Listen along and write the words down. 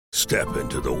Step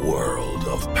into the world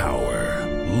of power,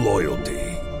 loyalty,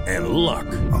 and luck.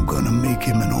 I'm gonna make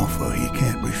him an offer he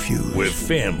can't refuse. With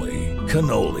family,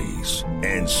 cannolis,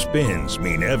 and spins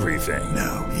mean everything.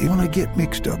 Now, you wanna get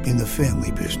mixed up in the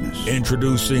family business.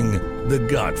 Introducing The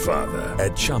Godfather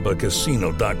at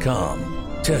ChumbaCasino.com.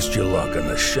 Test your luck in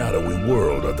the shadowy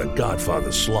world of The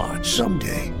Godfather slot.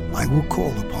 Someday, I will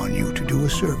call upon you to do a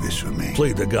service for me.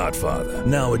 Play The Godfather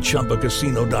now at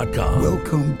ChumbaCasino.com.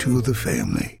 Welcome to the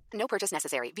family. No purchase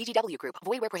necessary. VGW Group.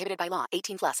 Void where prohibited by law.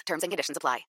 18 plus. Terms and conditions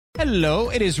apply. Hello,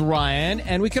 it is Ryan,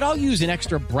 and we could all use an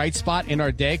extra bright spot in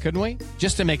our day, couldn't we?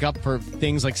 Just to make up for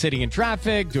things like sitting in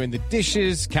traffic, doing the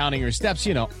dishes, counting your steps,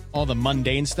 you know, all the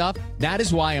mundane stuff. That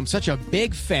is why I'm such a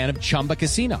big fan of Chumba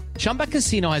Casino. Chumba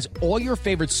Casino has all your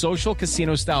favorite social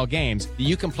casino-style games that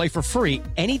you can play for free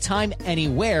anytime,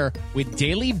 anywhere with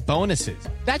daily bonuses.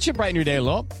 That should brighten your day a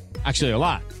little. Actually, a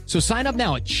lot. So sign up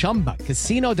now at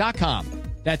ChumbaCasino.com.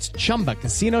 That's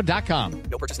ChumbaCasino.com.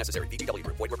 No purchase necessary. VGW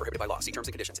Group. Void where prohibited by law. See terms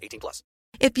and conditions. 18 plus.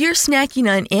 If you're snacking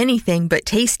on anything but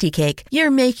Tasty Cake,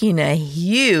 you're making a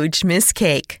huge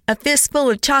mistake. A fistful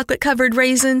of chocolate-covered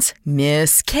raisins?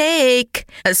 Miss Cake.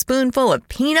 A spoonful of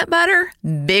peanut butter?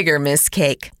 Bigger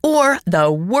mistake. Or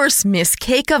the worst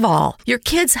mistake of all, your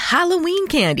kid's Halloween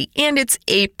candy, and it's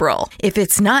April. If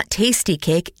it's not Tasty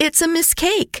Cake, it's a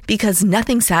mistake, because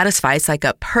nothing satisfies like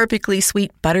a perfectly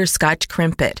sweet butterscotch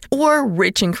crimpet or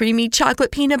rich and creamy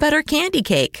chocolate peanut butter candy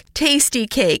cake. Tasty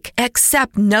Cake,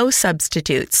 accept no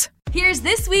substitutes. Here's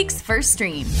this week's first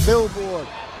stream. Billboard,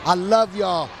 I love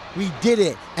y'all. We did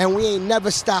it, and we ain't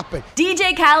never stopping.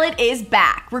 DJ Khaled is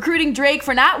back, recruiting Drake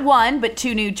for not one, but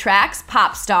two new tracks,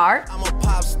 Pop Star. I'm a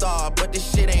pop star, but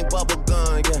this shit ain't bubble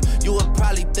gum, yeah. You would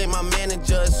probably think my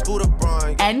manager is Scooter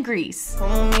Braun. And Grease.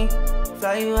 Come on me,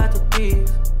 fly you out the beach.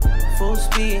 Full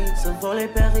speed, so volley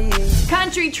Paris.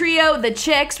 Country trio The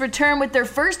Chicks return with their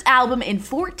first album in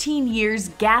 14 years,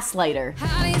 Gaslighter.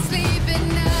 How do you sleep at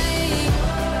night?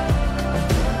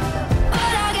 But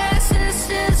I guess this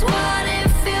is what it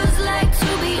feels like to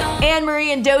be young.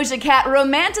 Anne-Marie and Doja Cat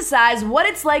romanticize what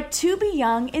it's like to be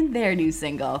young in their new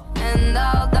single. And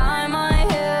I'll dye my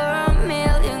hair a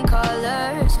million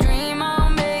colors. Dream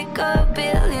I'll make $1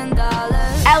 billion.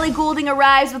 Ellie Goulding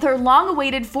arrives with her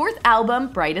long-awaited fourth album,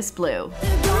 Brightest Blue.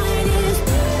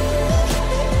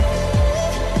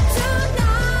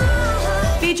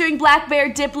 Featuring Black Bear,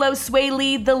 Diplo, Sway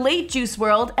Lee, The Late Juice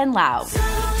WRLD, and Loud.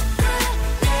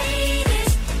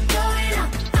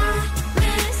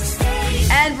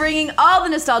 And bringing all the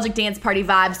nostalgic dance party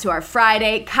vibes to our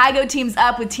Friday, Kygo teams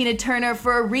up with Tina Turner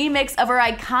for a remix of her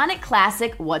iconic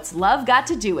classic, What's Love Got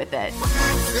to Do With It?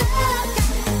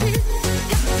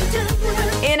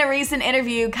 In a recent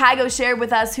interview, Kygo shared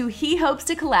with us who he hopes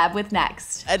to collab with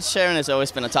next. Ed Sheeran has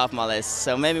always been on top of my list,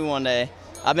 so maybe one day.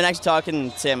 I've been actually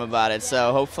talking to him about it,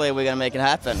 so hopefully we're going to make it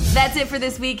happen. That's it for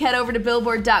this week. Head over to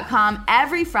Billboard.com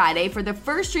every Friday for the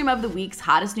first stream of the week's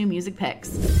hottest new music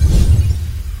picks.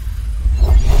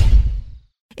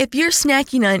 If you're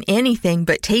snacking on anything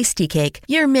but Tasty Cake,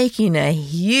 you're making a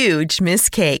huge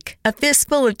mistake. A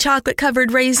fistful of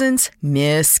chocolate-covered raisins?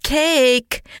 Miss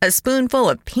Cake. A spoonful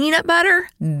of peanut butter?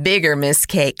 Bigger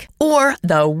mistake. Or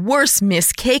the worst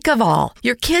mistake of all,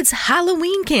 your kid's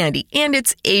Halloween candy, and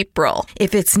it's April.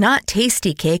 If it's not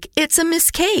Tasty Cake, it's a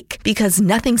mistake, because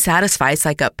nothing satisfies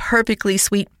like a perfectly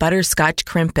sweet butterscotch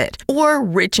crimpet or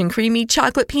rich and creamy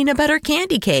chocolate peanut butter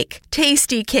candy cake.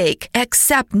 Tasty Cake,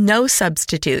 accept no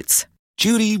substitutes.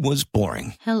 Judy was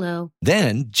boring. Hello.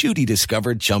 Then Judy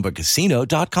discovered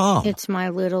ChumbaCasino.com. It's my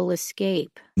little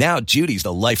escape. Now Judy's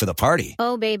the life of the party.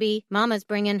 Oh, baby, mama's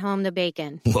bringing home the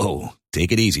bacon. Whoa,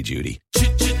 take it easy, Judy.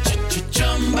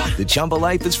 The Chumba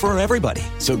life is for everybody.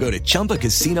 So go to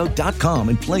ChumbaCasino.com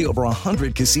and play over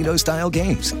 100 casino-style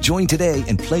games. Join today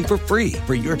and play for free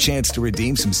for your chance to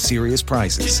redeem some serious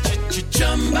prizes.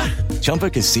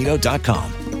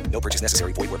 ChumbaCasino.com. No purchase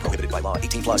necessary. Void where prohibited by law.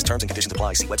 18 plus terms and conditions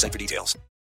apply. See website for details.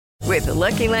 With the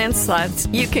Lucky Land Slots,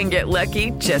 you can get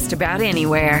lucky just about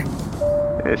anywhere.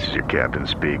 This is your captain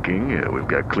speaking. We've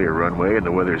got clear runway and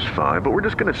the weather's fine, but we're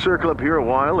just going to circle up here a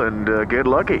while and get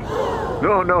lucky.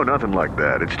 No, nothing like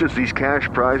that. It's just these cash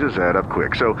prizes add up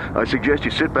quick. So I suggest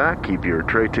you sit back, keep your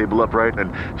tray table upright,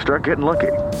 and start getting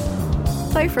lucky.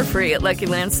 Play for free at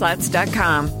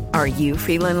LuckyLandSlots.com. Are you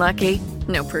feeling lucky?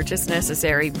 No purchase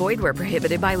necessary. Void where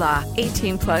prohibited by law.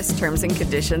 18 plus terms and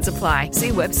conditions apply. See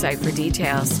website for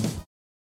details.